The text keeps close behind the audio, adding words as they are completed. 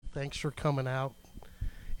Thanks for coming out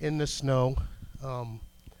in the snow.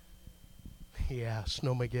 Yeah,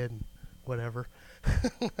 Snowmageddon, whatever.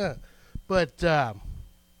 But I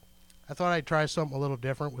thought I'd try something a little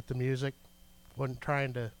different with the music. Wasn't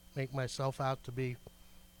trying to make myself out to be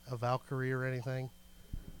a Valkyrie or anything.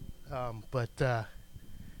 But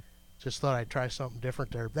just thought I'd try something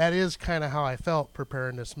different there. That is kind of how I felt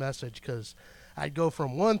preparing this message, because I'd go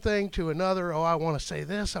from one thing to another. Oh, I want to say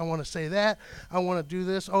this. I want to say that. I want to do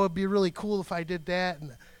this. Oh, it'd be really cool if I did that.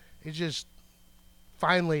 And it just,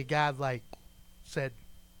 finally, God said,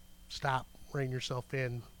 stop, rein yourself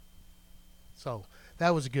in. So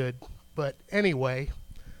that was good. But anyway,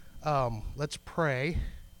 let's pray,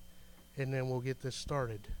 and then we'll get this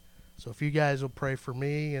started. So if you guys will pray for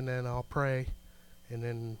me, and then I'll pray, and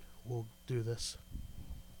then we'll do this.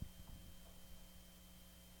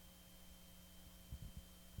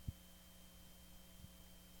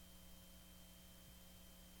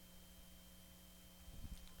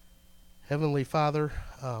 Heavenly Father,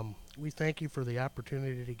 we thank you for the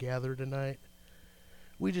opportunity to gather tonight.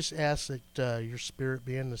 We just ask that your Spirit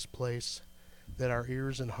be in this place, that our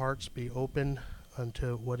ears and hearts be open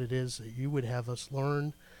unto what it is that you would have us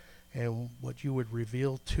learn and what you would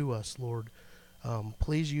reveal to us, Lord.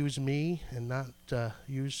 Please use me and not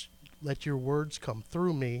let your words come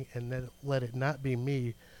through me, and let it not be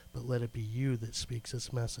me, but let it be you that speaks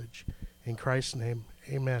this message. In Christ's name,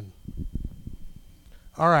 amen.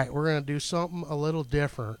 All right, we're going to do something a little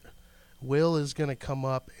different. Will is going to come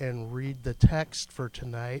up and read the text for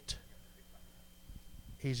tonight.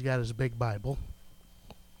 He's got his big Bible.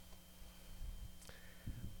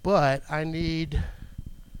 But I need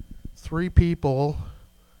 3 people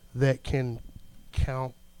that can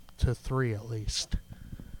count to 3 at least.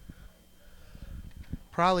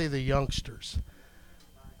 Probably the youngsters.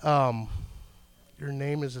 Your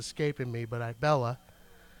name is escaping me, but Bella,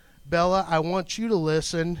 I want you to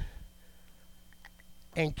listen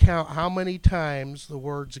and count how many times the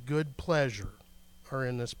words good pleasure are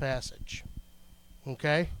in this passage.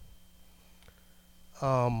 Okay?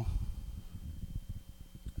 I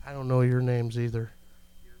don't know your names either.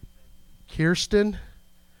 Kirsten,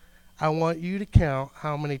 I want you to count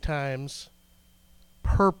how many times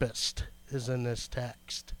purposed is in this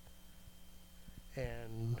text.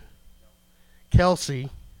 And Kelsey,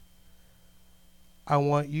 I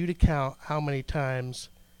want you to count how many times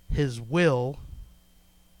his will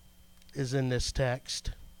is in this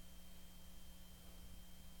text.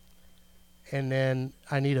 And then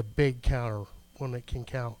I need a big counter, one that can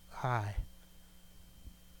count high.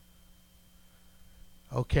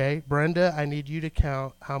 Okay, Brenda, I need you to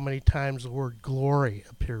count how many times the word glory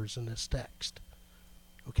appears in this text.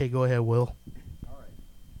 Okay, go ahead, Will. All right.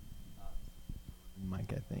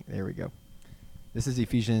 Mike, I think. There we go. This is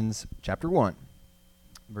Ephesians chapter 1,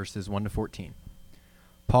 verses 1 to 14.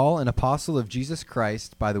 Paul, an apostle of Jesus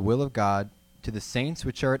Christ, by the will of God, to the saints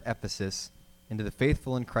which are at Ephesus, and to the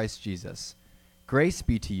faithful in Christ Jesus, grace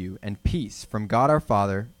be to you, and peace from God our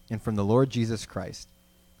Father, and from the Lord Jesus Christ.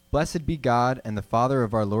 Blessed be God and the Father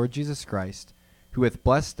of our Lord Jesus Christ, who hath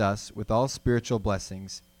blessed us with all spiritual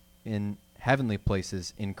blessings in heavenly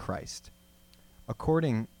places in Christ,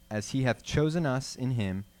 according as he hath chosen us in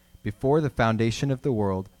him before the foundation of the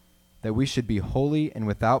world, that we should be holy and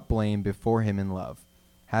without blame before him in love,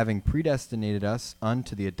 having predestinated us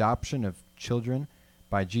unto the adoption of children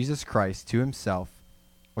by Jesus Christ to himself,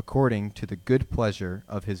 according to the good pleasure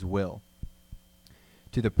of his will,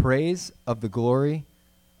 to the praise of the glory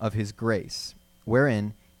of his grace,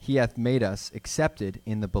 wherein he hath made us accepted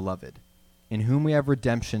in the beloved, in whom we have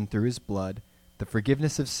redemption through his blood, the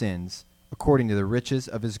forgiveness of sins, according to the riches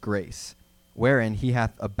of his grace, wherein he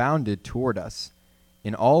hath abounded toward us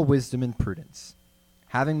in all wisdom and prudence,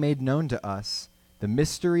 having made known to us the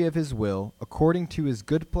mystery of his will, according to his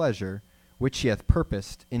good pleasure, which he hath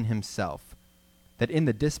purposed in himself, that in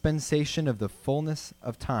the dispensation of the fullness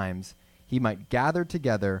of times he might gather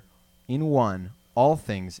together in one all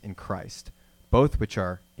things in Christ, both which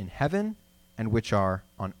are in heaven and which are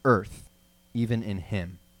on earth, even in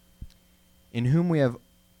him, in whom we have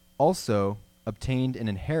also obtained an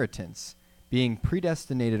inheritance, being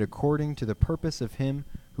predestinated according to the purpose of him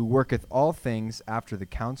who worketh all things after the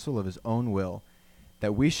counsel of his own will,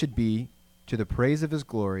 that we should be to the praise of his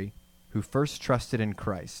glory, who first trusted in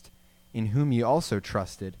Christ, in whom ye also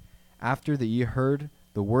trusted, after that ye heard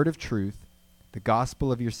the word of truth, the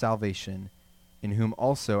gospel of your salvation, in whom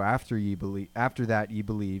also after that ye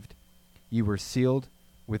believed, ye were sealed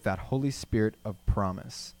with that Holy Spirit of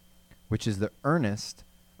promise, which is the earnest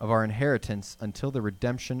of our inheritance until the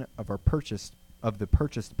redemption of the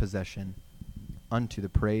purchased possession, unto the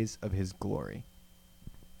praise of his glory.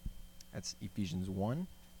 That's Ephesians 1,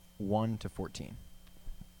 1 to 14.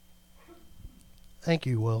 Thank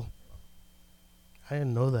you, Will. I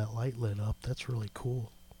didn't know that light lit up. That's really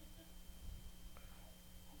cool.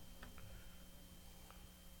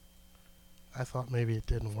 I thought maybe it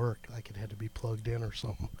didn't work, like it had to be plugged in or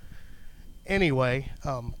something. Anyway,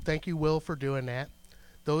 thank you, Will, for doing that.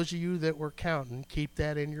 Those of you that were counting, keep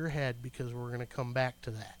that in your head because we're going to come back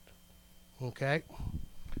to that. Okay?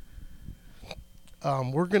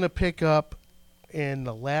 We're going to pick up in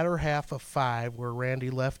the latter half of 5 where Randy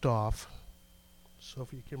left off. So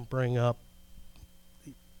if you can bring up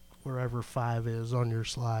wherever 5 is on your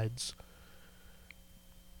slides.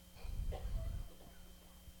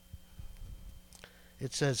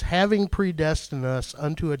 It says, having predestined us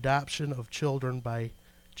unto adoption of children by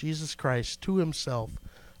Jesus Christ to himself,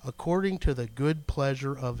 according to the good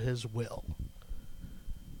pleasure of his will.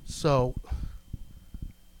 So,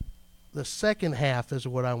 the second half is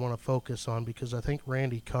what I want to focus on because I think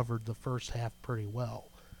Randy covered the first half pretty well.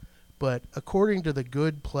 But according to the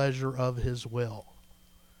good pleasure of his will.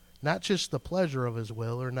 Not just the pleasure of his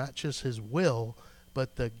will, or not just his will,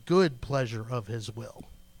 but the good pleasure of his will.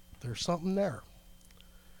 There's something there.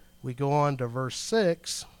 We go on to verse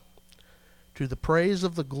 6. To the praise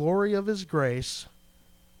of the glory of his grace,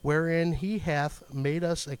 wherein he hath made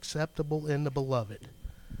us acceptable in the beloved.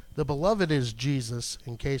 The beloved is Jesus,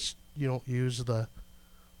 in case you don't use the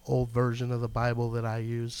old version of the Bible that I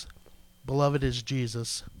use. Beloved is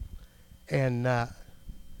Jesus. And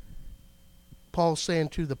Paul's saying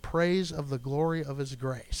to the praise of the glory of his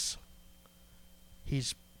grace.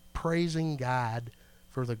 He's praising God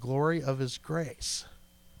for the glory of his grace.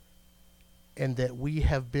 And that we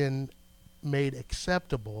have been made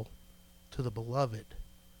acceptable to the beloved.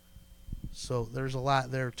 So there's a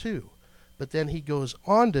lot there too. But then he goes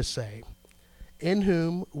on to say, in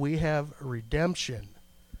whom we have redemption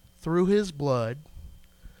through his blood,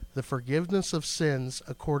 the forgiveness of sins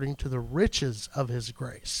according to the riches of his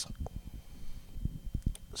grace.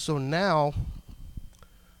 So now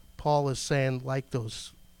Paul is saying, like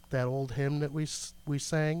that old hymn that we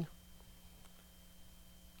sang,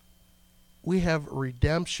 we have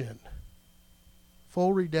redemption,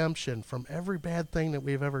 full redemption from every bad thing that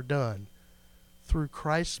we've ever done through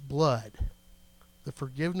Christ's blood, the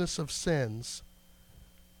forgiveness of sins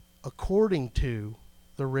according to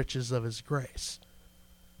the riches of his grace.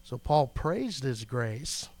 So Paul praised his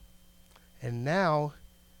grace, and now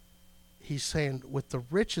he's saying with the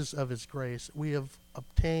riches of his grace, we have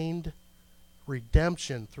obtained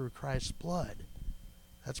redemption through Christ's blood.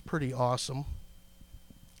 That's pretty awesome.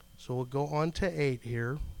 So we'll go on to 8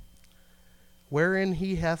 here. Wherein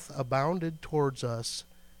he hath abounded towards us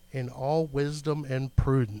in all wisdom and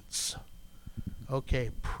prudence.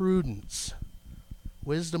 Okay, prudence.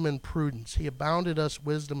 Wisdom and prudence. He abounded us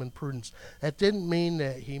wisdom and prudence. That didn't mean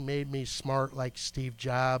that he made me smart like Steve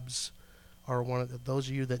Jobs, or one of those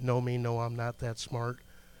of you that know me know I'm not that smart.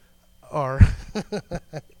 Or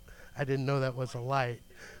I didn't know that was a light.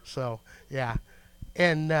 So, yeah.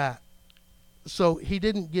 And so he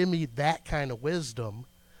didn't give me that kind of wisdom,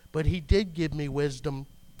 but he did give me wisdom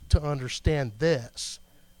to understand this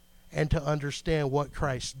and to understand what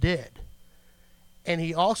Christ did. And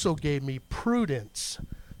he also gave me prudence.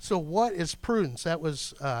 So what is prudence? That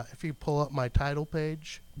was, if you pull up my title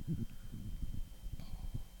page.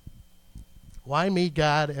 Why me,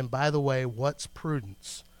 God? And by the way, what's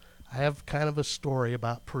prudence? I have kind of a story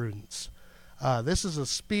about prudence. This is a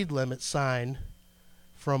speed limit sign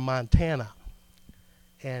from Montana.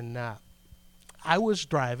 And I was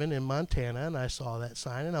driving in Montana, and I saw that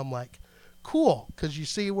sign, and I'm like, cool, because you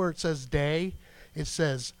see where it says day? It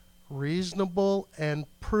says reasonable and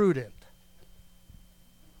prudent.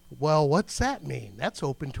 Well, what's that mean? That's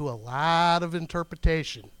open to a lot of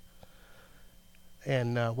interpretation.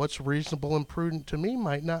 And what's reasonable and prudent to me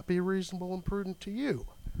might not be reasonable and prudent to you.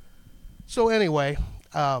 So anyway,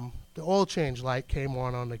 the oil change light came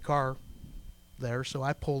on the car there, so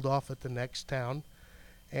I pulled off at the next town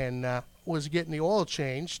and was getting the oil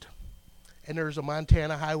changed, and there's a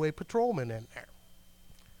Montana highway patrolman in there.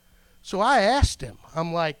 So I asked him,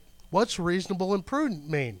 I'm like, what's reasonable and prudent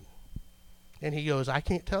mean? And he goes, I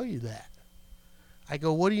can't tell you that. I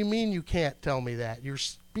go, what do you mean you can't tell me that? Your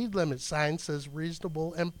speed limit sign says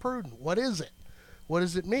reasonable and prudent. What is it? What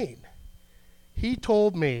does it mean? He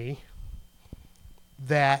told me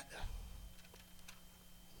that,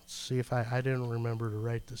 let's see if I didn't remember to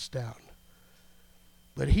write this down.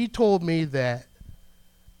 But he told me that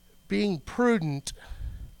being prudent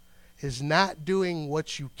is not doing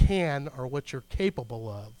what you can or what you're capable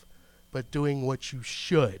of, but doing what you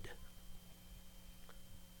should.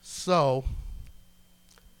 So,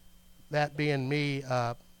 that being me,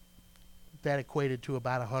 that equated to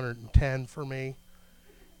about 110 for me.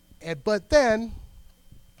 But then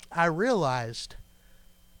I realized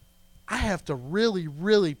I have to really,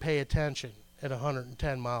 really pay attention at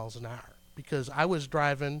 110 miles an hour because I was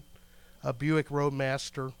driving a Buick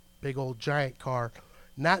Roadmaster, big old giant car,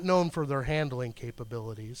 not known for their handling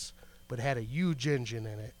capabilities, but had a huge engine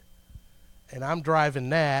in it. And I'm driving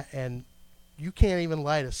that, and you can't even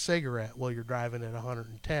light a cigarette while you're driving at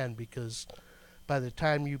 110 because by the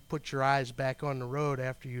time you put your eyes back on the road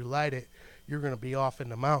after you light it, you're going to be off in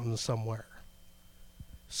the mountains somewhere.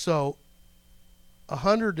 So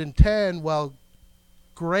 110, while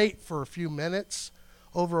great for a few minutes,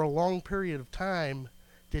 over a long period of time,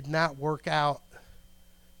 did not work out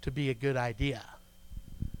to be a good idea.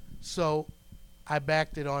 So I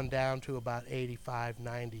backed it on down to about 85,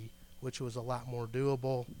 90, which was a lot more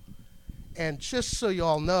doable. And just so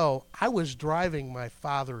y'all know, I was driving my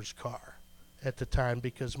father's car at the time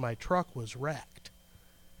because my truck was wrecked.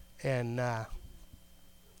 And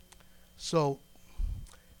so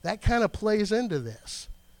that kind of plays into this.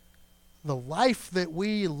 The life that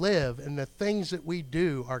we live and the things that we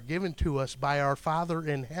do are given to us by our Father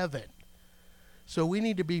in heaven. So we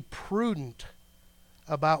need to be prudent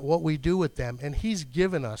about what we do with them. And he's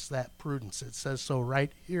given us that prudence. It says so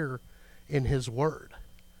right here in his word.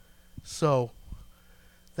 So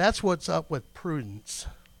that's what's up with prudence.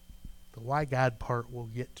 The why God part we'll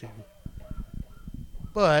get to.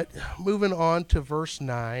 But moving on to verse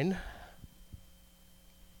 9.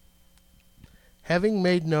 Having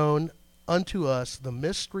made known unto us the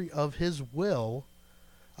mystery of his will,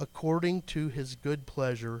 according to his good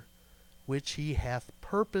pleasure, which he hath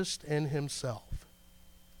purposed in himself.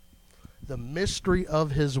 The mystery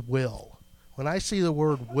of his will. When I see the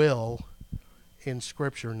word will in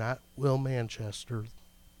Scripture, not Will Manchester,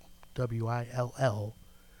 W-I-L-L,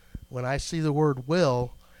 when I see the word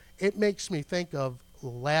will, it makes me think of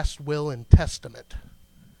last will and testament.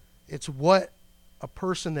 It's what a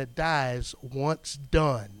person that dies wants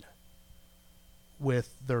done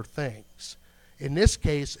with their things. In this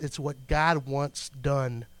case, it's what God wants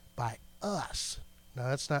done by us. Now,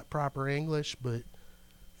 that's not proper English, but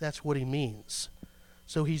that's what he means.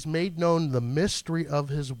 So he's made known the mystery of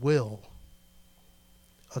his will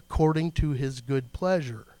according to his good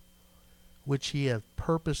pleasure, which he hath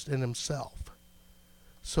purposed in himself.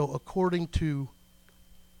 So according to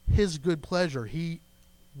his good pleasure, he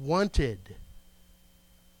wanted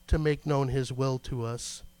to make known his will to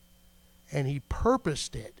us, and he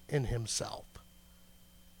purposed it in himself,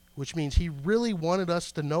 which means he really wanted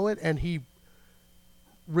us to know it, and he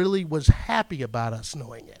really was happy about us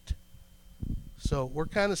knowing it. So we're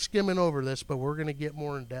kind of skimming over this, but we're going to get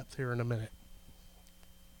more in depth here in a minute.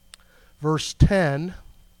 Verse 10,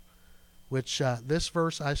 which this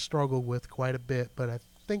verse I struggled with quite a bit, but I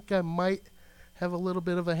think I might have a little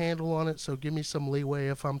bit of a handle on it, so give me some leeway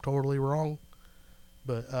if I'm totally wrong.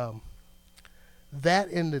 But that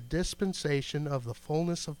in the dispensation of the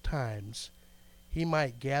fullness of times he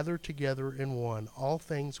might gather together in one all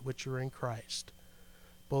things which are in Christ,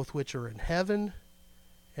 both which are in heaven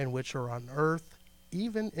and which are on earth,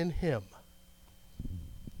 even in him.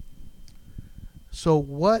 So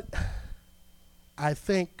what I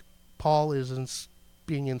think Paul is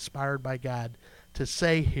being inspired by God to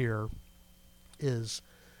say here is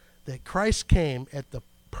that Christ came at the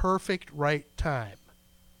perfect right time.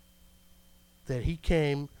 That he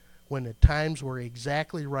came when the times were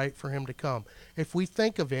exactly right for him to come. If we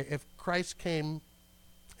think of it, if Christ came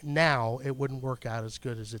now, it wouldn't work out as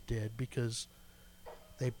good as it did because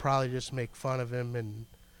they'd probably just make fun of him and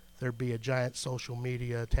there'd be a giant social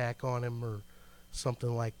media attack on him or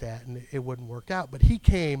something like that, and it wouldn't work out. But he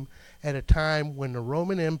came at a time when the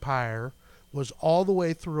Roman Empire was all the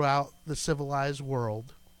way throughout the civilized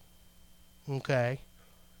world. Okay?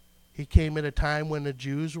 He came at a time when the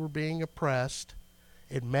Jews were being oppressed.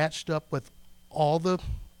 It matched up with all the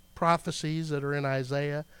prophecies that are in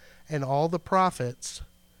Isaiah and all the prophets.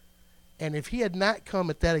 And if he had not come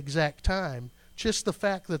at that exact time, just the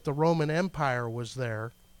fact that the Roman Empire was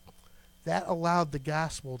there, that allowed the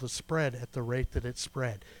gospel to spread at the rate that it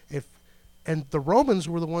spread. And the Romans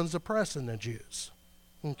were the ones oppressing the Jews.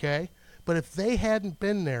 Okay? But if they hadn't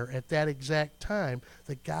been there at that exact time,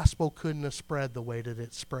 the gospel couldn't have spread the way that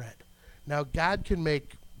it spread. Now, God can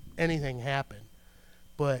make anything happen,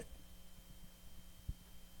 but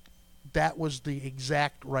that was the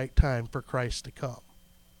exact right time for Christ to come.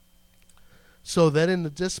 So that in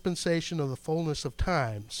the dispensation of the fullness of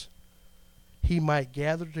times, he might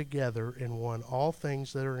gather together in one all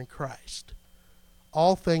things that are in Christ.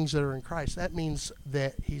 All things that are in Christ. That means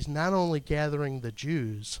that he's not only gathering the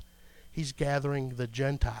Jews, he's gathering the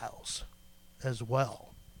Gentiles as well,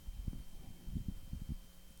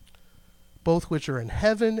 both which are in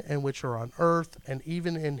heaven and which are on earth, and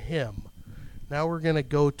even in him. Now we're going to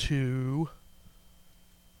go to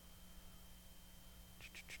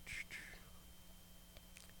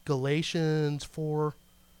Galatians 4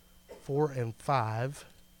 and 5,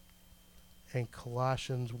 and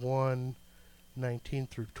Colossians 1, 19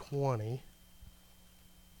 through 20.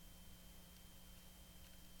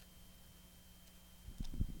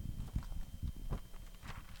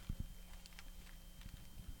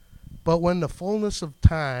 But when the fullness of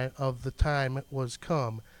the time was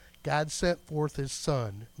come, God sent forth his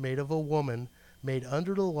Son, made of a woman, made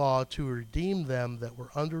under the law, to redeem them that were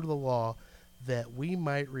under the law, that we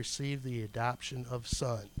might receive the adoption of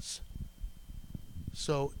sons.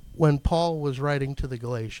 So when Paul was writing to the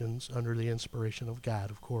Galatians, under the inspiration of God,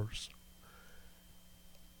 of course,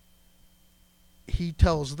 he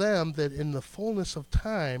tells them that in the fullness of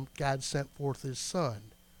time, God sent forth his Son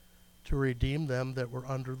to redeem them that were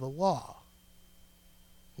under the law.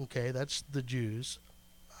 Okay, that's the Jews,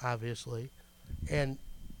 obviously. And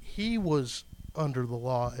he was under the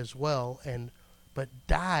law as well, but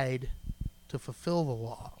died to fulfill the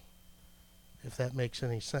law, if that makes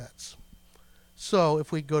any sense. So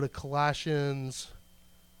if we go to Colossians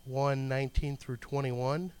 1, 19 through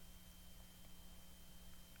 21.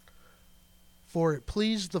 For it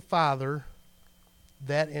pleased the Father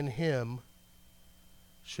that in him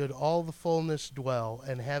should all the fullness dwell,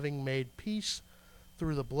 and having made peace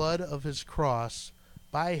through the blood of his cross,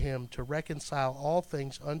 by him to reconcile all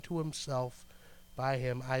things unto himself. By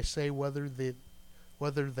him, I say, whether they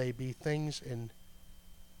be things in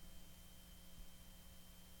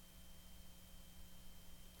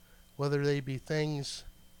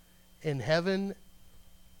heaven,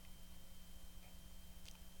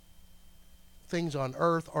 things on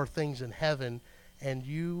earth, or things in heaven, and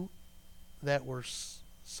you that were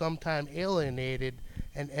sometime alienated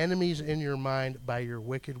and enemies in your mind by your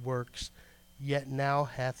wicked works, yet now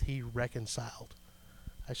hath he reconciled.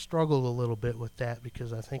 I struggled a little bit with that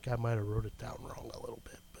because I think I might have wrote it down wrong a little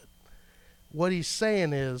bit. But what he's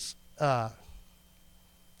saying is,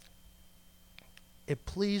 it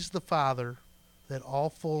pleased the Father that all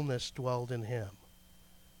fullness dwelled in him,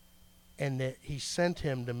 and that he sent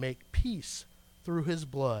him to make peace through his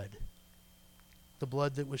blood, the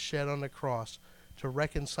blood that was shed on the cross, to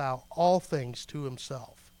reconcile all things to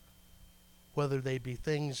himself, whether they be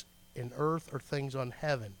things in earth or things on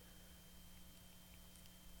heaven.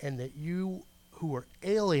 And that you who were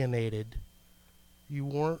alienated, you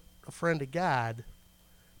weren't a friend of God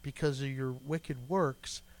because of your wicked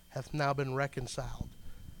works, hath now been reconciled.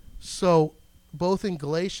 So both in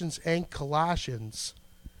Galatians and Colossians,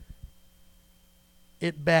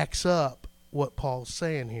 it backs up what Paul's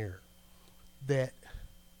saying here, that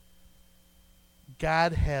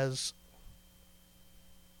God has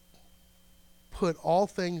put all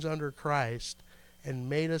things under Christ and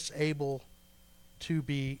made us able to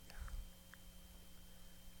be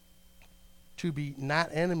not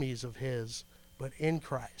enemies of his, but in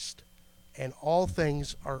Christ. And all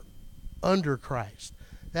things are under Christ.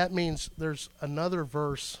 That means there's another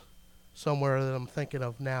verse somewhere that I'm thinking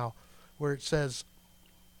of now where it says,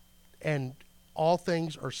 and all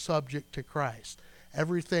things are subject to Christ.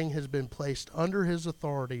 Everything has been placed under his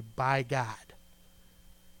authority by God.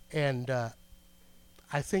 And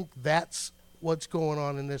I think that's what's going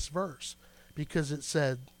on in this verse, because it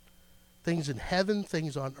said things in heaven,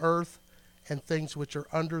 things on earth, and things which are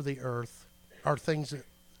under the earth are things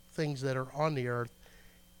that are on the earth,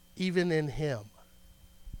 even in him.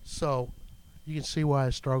 So you can see why I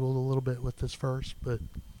struggled a little bit with this verse, but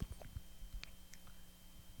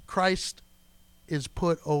Christ is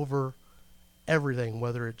put over everything,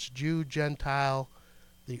 whether it's Jew, Gentile,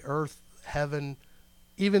 the earth, heaven,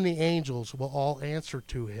 even the angels will all answer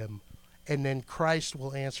to him, and then Christ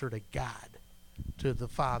will answer to God, to the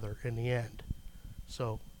Father in the end.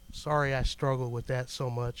 So sorry I struggle with that so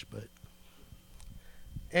much, but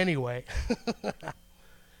anyway.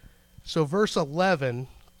 So verse 11,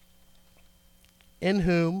 in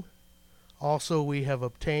whom also we have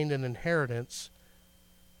obtained an inheritance,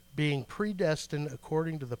 being predestined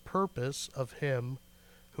according to the purpose of him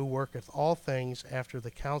who worketh all things after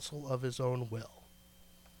the counsel of his own will.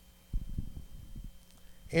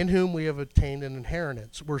 In whom we have obtained an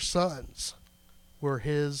inheritance. We're sons. We're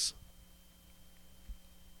his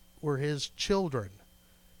children,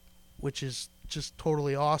 which is just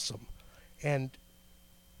totally awesome. And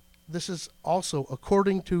this is also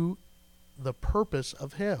according to the purpose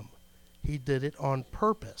of him. He did it on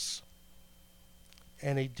purpose.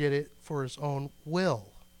 And he did it for his own will.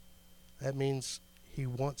 That means he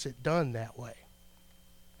wants it done that way.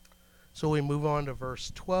 So we move on to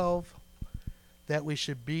verse 12, that we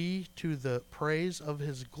should be to the praise of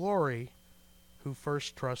his glory who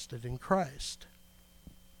first trusted in Christ.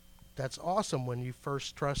 That's awesome when you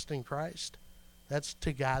first trust in Christ. That's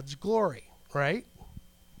to God's glory, right?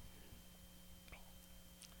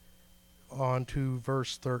 On to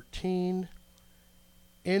verse 13.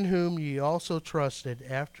 In whom ye also trusted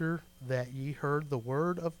after that ye heard the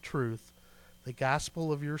word of truth, the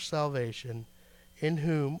gospel of your salvation, in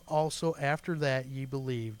whom also after that ye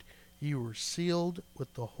believed, ye were sealed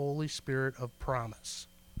with the Holy Spirit of promise.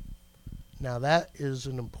 Now that is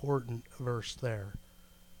an important verse there.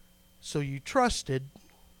 So you trusted,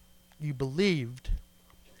 you believed,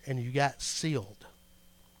 and you got sealed.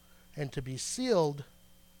 And to be sealed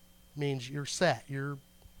means you're set. You're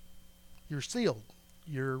sealed.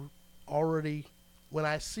 You're already, when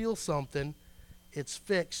I seal something, it's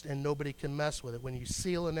fixed and nobody can mess with it. When you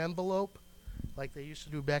seal an envelope, like they used to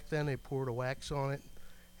do back then, they poured a wax on it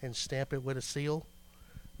and stamp it with a seal.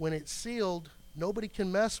 When it's sealed, nobody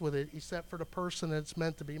can mess with it except for the person that it's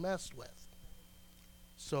meant to be messed with.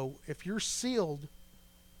 So if you're sealed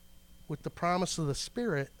with the promise of the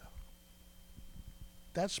Spirit,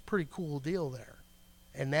 that's a pretty cool deal there.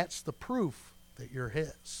 And that's the proof that you're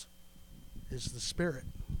his, is the Spirit.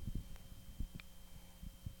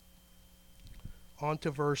 On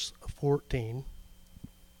to verse 14,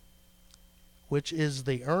 which is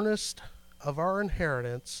the earnest of our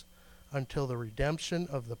inheritance until the redemption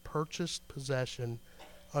of the purchased possession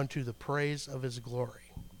unto the praise of his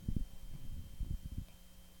glory.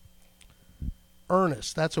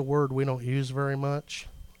 Earnest, that's a word we don't use very much,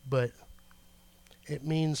 but it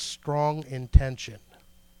means strong intention.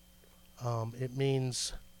 It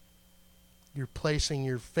means you're placing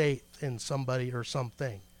your faith in somebody or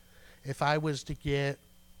something. If I was to get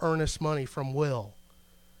earnest money from Will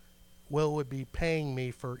would be paying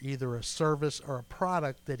me for either a service or a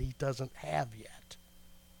product that he doesn't have yet.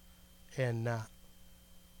 And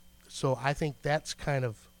so I think that's kind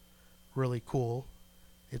of really cool.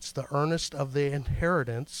 It's the earnest of the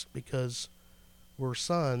inheritance because we're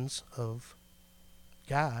sons of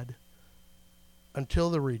God until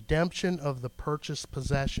the redemption of the purchased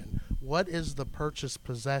possession. What is the purchased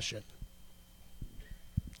possession?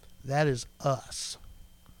 That is us.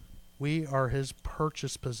 We are his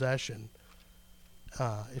purchased possession.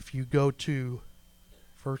 If you go to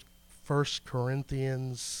 1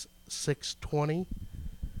 Corinthians 6:20,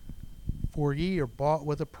 for ye are bought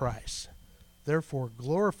with a price. Therefore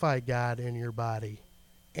glorify God in your body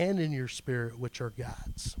and in your spirit, which are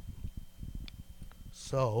God's.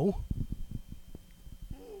 So,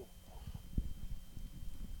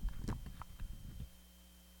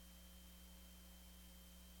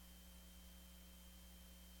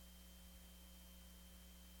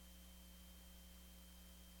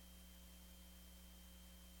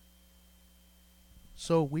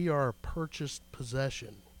 we are a purchased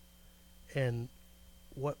possession. And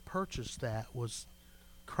what purchased that was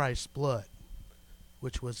Christ's blood,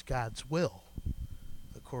 which was God's will,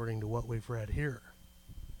 according to what we've read here.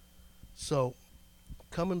 So,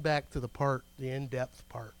 coming back to the in-depth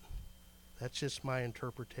part, that's just my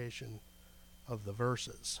interpretation of the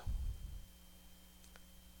verses.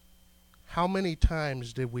 How many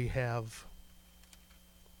times did we have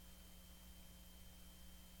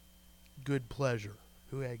good pleasure?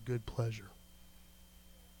 Who had good pleasure?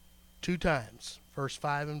 2 times. Verse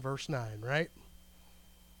 5 and verse 9, right?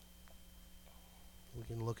 We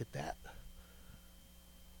can look at that.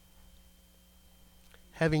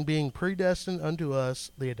 Having been predestined unto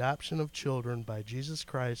us the adoption of children by Jesus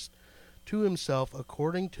Christ to himself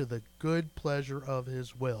according to the good pleasure of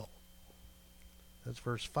his will. That's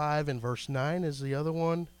verse 5, and verse 9 is the other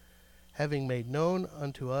one. Having made known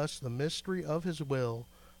unto us the mystery of his will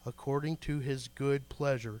according to his good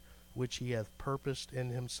pleasure, which he hath purposed in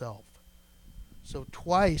himself. So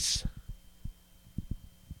twice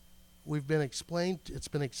it's been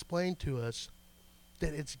explained to us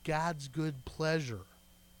that it's God's good pleasure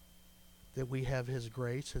that we have his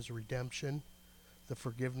grace, his redemption, the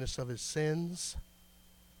forgiveness of his sins.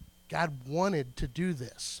 God wanted to do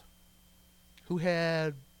this. Who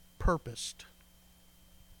had purposed?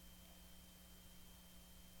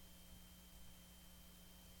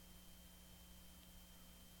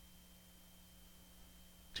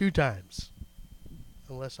 Two times,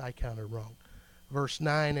 unless I counted wrong. Verse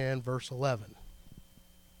 9 and verse 11.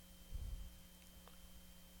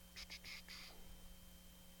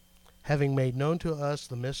 Having made known to us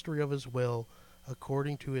the mystery of his will,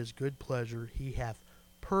 according to his good pleasure, he hath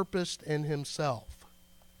purposed in himself.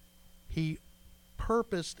 He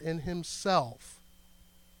purposed in himself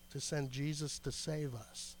to send Jesus to save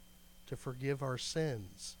us, to forgive our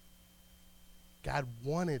sins. God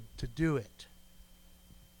wanted to do it.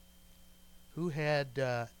 Who had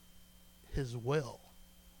his will?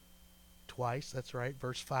 Twice, that's right,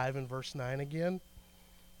 verse 5 and verse 9 again.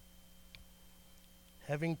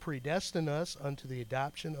 Having predestined us unto the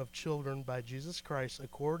adoption of children by Jesus Christ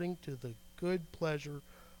according to the good pleasure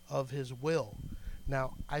of his will.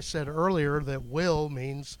 Now, I said earlier that will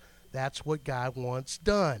means that's what God wants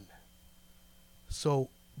done. So,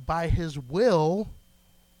 by his will,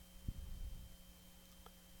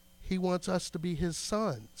 he wants us to be his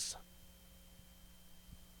sons.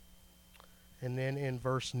 And then in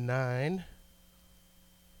verse 9,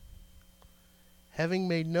 having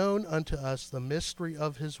made known unto us the mystery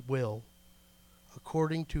of his will,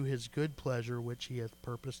 according to his good pleasure which he hath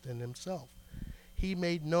purposed in himself. He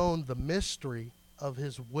made known the mystery of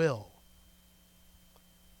his will.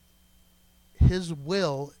 His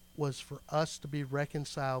will was for us to be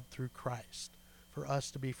reconciled through Christ, for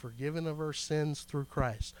us to be forgiven of our sins through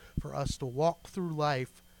Christ, for us to walk through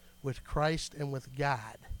life with Christ and with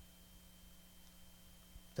God.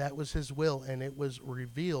 That was his will, and it was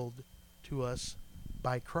revealed to us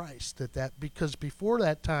by Christ. Because before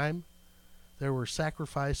that time, there were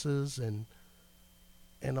sacrifices and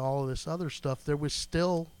all of this other stuff. There was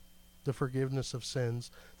still the forgiveness of sins.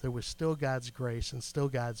 There was still God's grace and still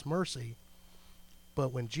God's mercy.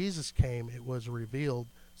 But when Jesus came, it was revealed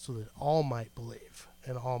so that all might believe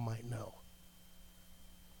and all might know.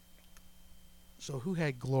 So who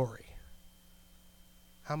had glory?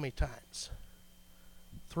 How many times?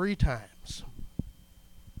 3 times.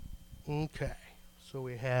 Okay. So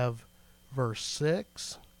we have verse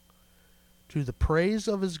 6. To the praise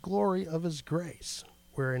of his glory of his grace,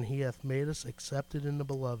 wherein he hath made us accepted in the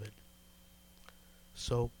beloved.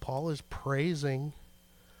 So Paul is praising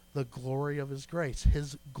the glory of his grace.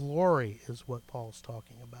 His glory is what Paul's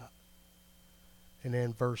talking about. And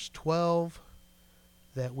then verse 12,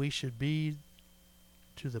 that we should be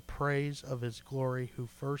to the praise of his glory who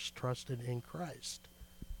first trusted in Christ.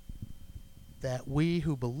 That we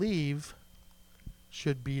who believe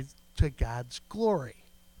should be to God's glory,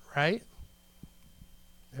 right?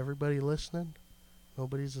 Everybody listening?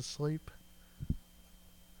 Nobody's asleep?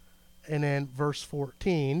 And then verse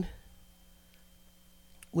 14,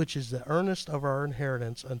 which is the earnest of our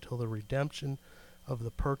inheritance until the redemption of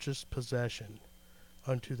the purchased possession,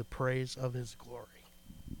 unto the praise of his glory.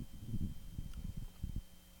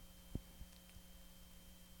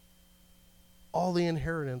 All the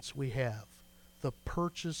inheritance we have, the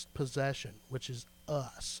purchased possession, which is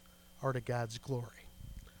us, are to God's glory.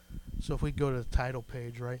 So if we go to the title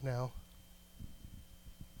page right now.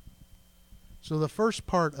 So the first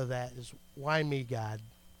part of that is, why me, God?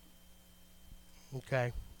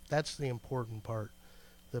 Okay, that's the important part.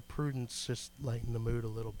 The prudence just lightened the mood a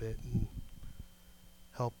little bit and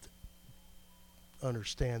helped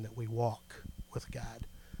understand that we walk with God.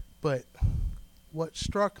 But what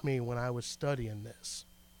struck me when I was studying this,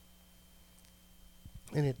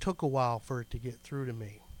 and it took a while for it to get through to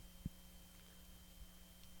me,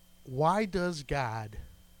 why does God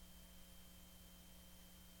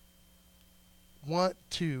want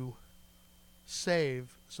to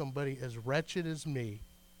save somebody as wretched as me,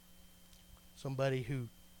 somebody who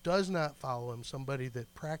does not follow him, somebody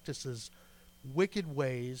that practices wicked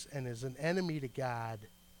ways and is an enemy to God,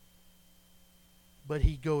 but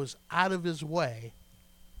he goes out of his way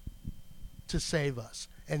to save us?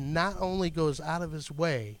 And not only goes out of his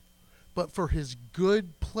way, but for his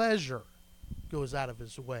good pleasure goes out of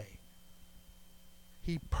his way.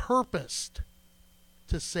 He purposed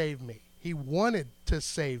to save me. He wanted to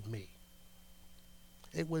save me.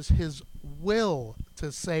 It was his will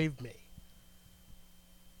to save me.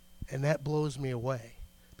 And that blows me away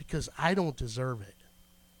because I don't deserve it.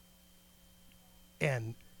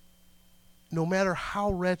 And no matter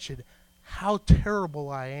how wretched, how terrible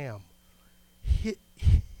I am,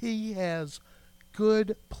 he has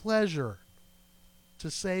good pleasure to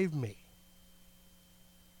save me.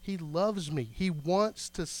 He loves me. He wants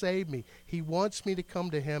to save me. He wants me to come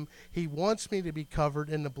to him. He wants me to be covered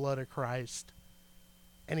in the blood of Christ.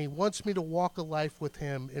 And he wants me to walk a life with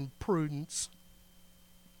him in prudence,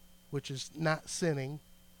 which is not sinning.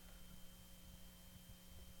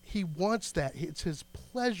 He wants that. It's his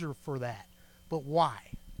pleasure for that. But why?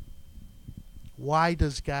 Why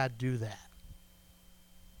does God do that?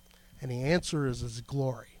 And the answer is his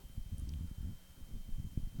glory.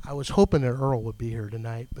 I was hoping that Earl would be here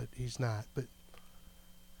tonight, but he's not. But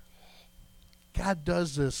God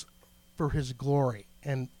does this for his glory.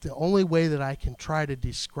 And the only way that I can try to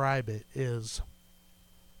describe it is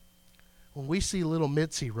when we see little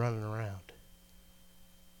Mitzi running around.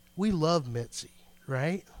 We love Mitzi,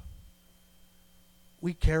 right?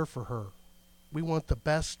 We care for her. We want the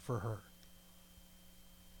best for her.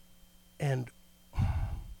 And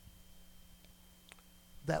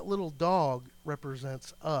that little dog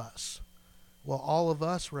represents us. Well, all of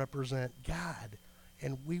us represent God.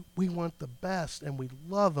 And we want the best, and we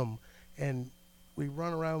love him. And we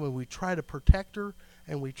run around and we try to protect her,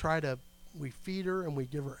 and we feed her, and we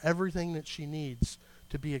give her everything that she needs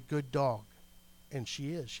to be a good dog. And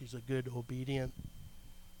she is. She's a good, obedient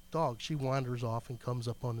dog. She wanders off and comes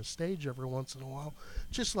up on the stage every once in a while,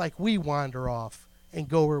 just like we wander off and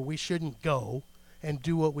go where we shouldn't go and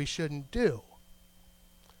do what we shouldn't do.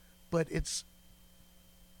 But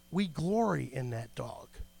we glory in that dog.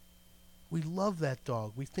 We love that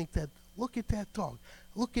dog. We think that, look at that dog.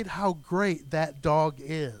 Look at how great that dog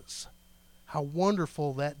is. How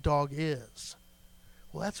wonderful that dog is.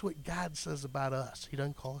 Well, that's what God says about us. He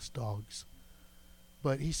doesn't call us dogs.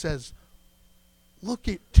 But he says, look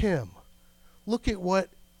at Tim. Look at what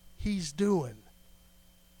he's doing.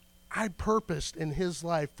 I purposed in his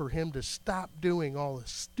life for him to stop doing all the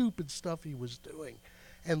stupid stuff he was doing.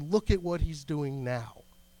 And look at what he's doing now.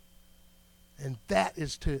 And that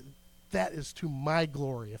is to my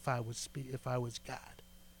glory if I was God.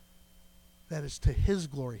 That is to his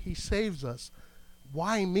glory. He saves us.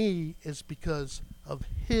 Why me is because of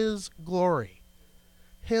his glory.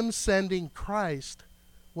 Him sending Christ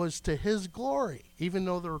was to his glory. Even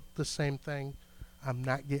though they're the same thing, I'm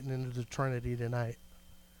not getting into the Trinity tonight.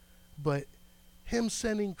 But him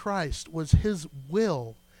sending Christ was his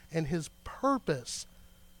will and his purpose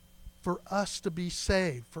for us to be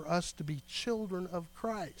saved, for us to be children of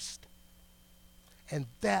Christ. And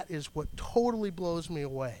that is what totally blows me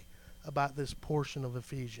away about this portion of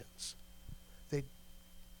Ephesians. That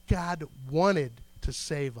God wanted to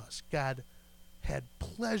save us. God had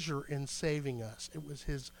pleasure in saving us. It was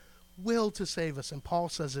his will to save us. And Paul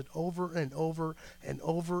says it over and over and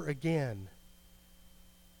over again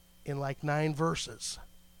in like 9 verses.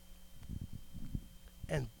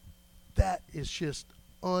 And that is just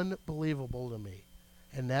unbelievable to me.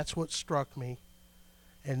 And that's what struck me.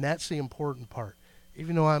 And that's the important part.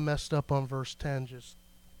 Even though I messed up on verse 10, just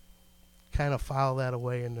kind of file that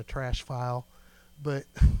away in the trash file. But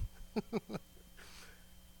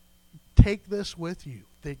take this with you,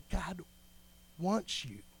 that God wants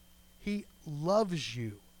you. He loves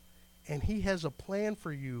you. And he has a plan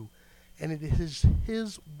for you. And it is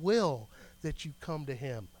his will that you come to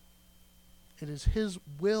him. It is his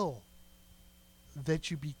will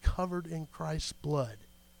that you be covered in Christ's blood.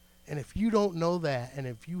 And if you don't know that, and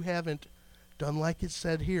if you haven't done like it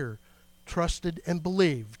said here, trusted and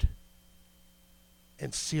believed,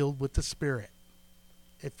 and sealed with the Spirit,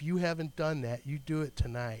 if you haven't done that, you do it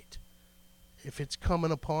tonight. If it's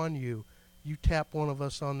coming upon you, you tap one of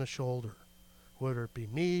us on the shoulder, whether it be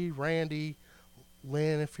me, Randy,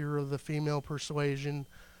 Lynn, if you're of the female persuasion,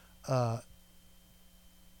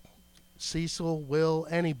 Cecil, Will,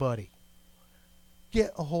 anybody.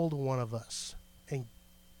 Get a hold of one of us and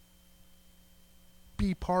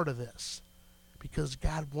be part of this, because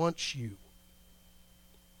God wants you.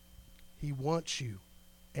 He wants you.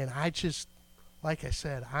 And I just, like I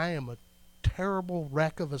said, I am a terrible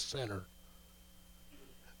wreck of a sinner.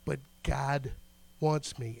 But God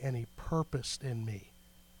wants me, and he purposed in me,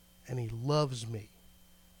 and he loves me.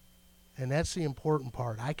 And that's the important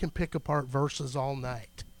part. I can pick apart verses all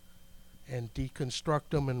night and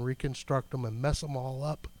deconstruct them and reconstruct them and mess them all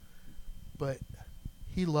up. But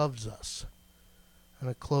he loves us. I'm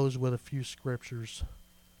going to close with a few scriptures.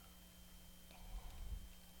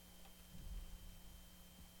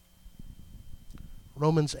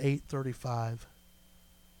 Romans 8:35.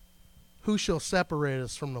 Who shall separate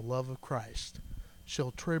us from the love of Christ?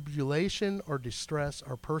 Shall tribulation or distress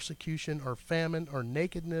or persecution or famine or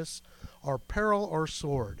nakedness or peril or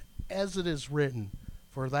sword? As it is written,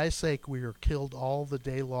 for thy sake we are killed all the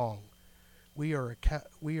day long. We are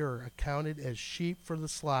accounted as sheep for the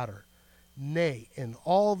slaughter. Nay, in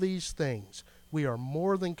all these things we are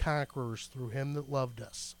more than conquerors through him that loved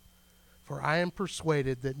us. For I am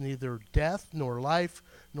persuaded that neither death, nor life,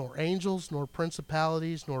 nor angels, nor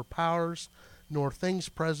principalities, nor powers, nor things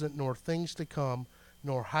present, nor things to come,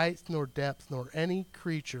 nor height, nor depth, nor any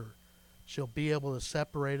creature shall be able to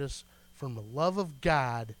separate us from the love of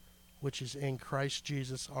God, which is in Christ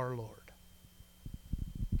Jesus our Lord.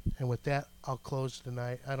 And with that, I'll close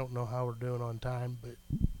tonight. I don't know how we're doing on time, but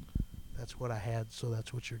that's what I had, so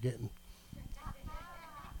that's what you're getting.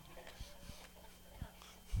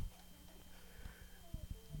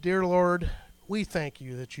 Dear Lord, we thank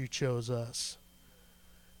you that you chose us.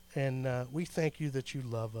 And we thank you that you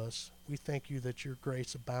love us. We thank you that your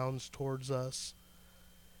grace abounds towards us,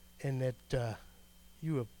 and that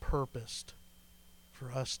you have purposed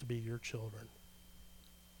for us to be your children.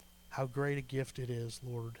 How great a gift it is,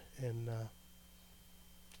 Lord. And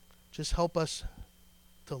just help us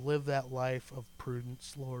to live that life of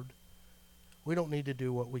prudence, Lord. We don't need to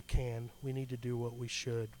do what we can. We need to do what we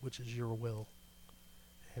should, which is your will.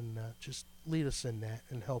 And just lead us in that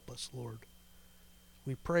and help us, Lord.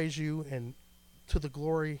 We praise you, and to the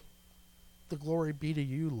glory be to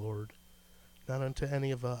you, Lord, not unto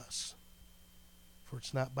any of us. For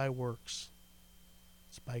it's not by works,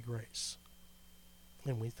 it's by grace.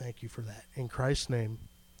 And we thank you for that. In Christ's name,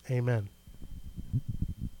 amen.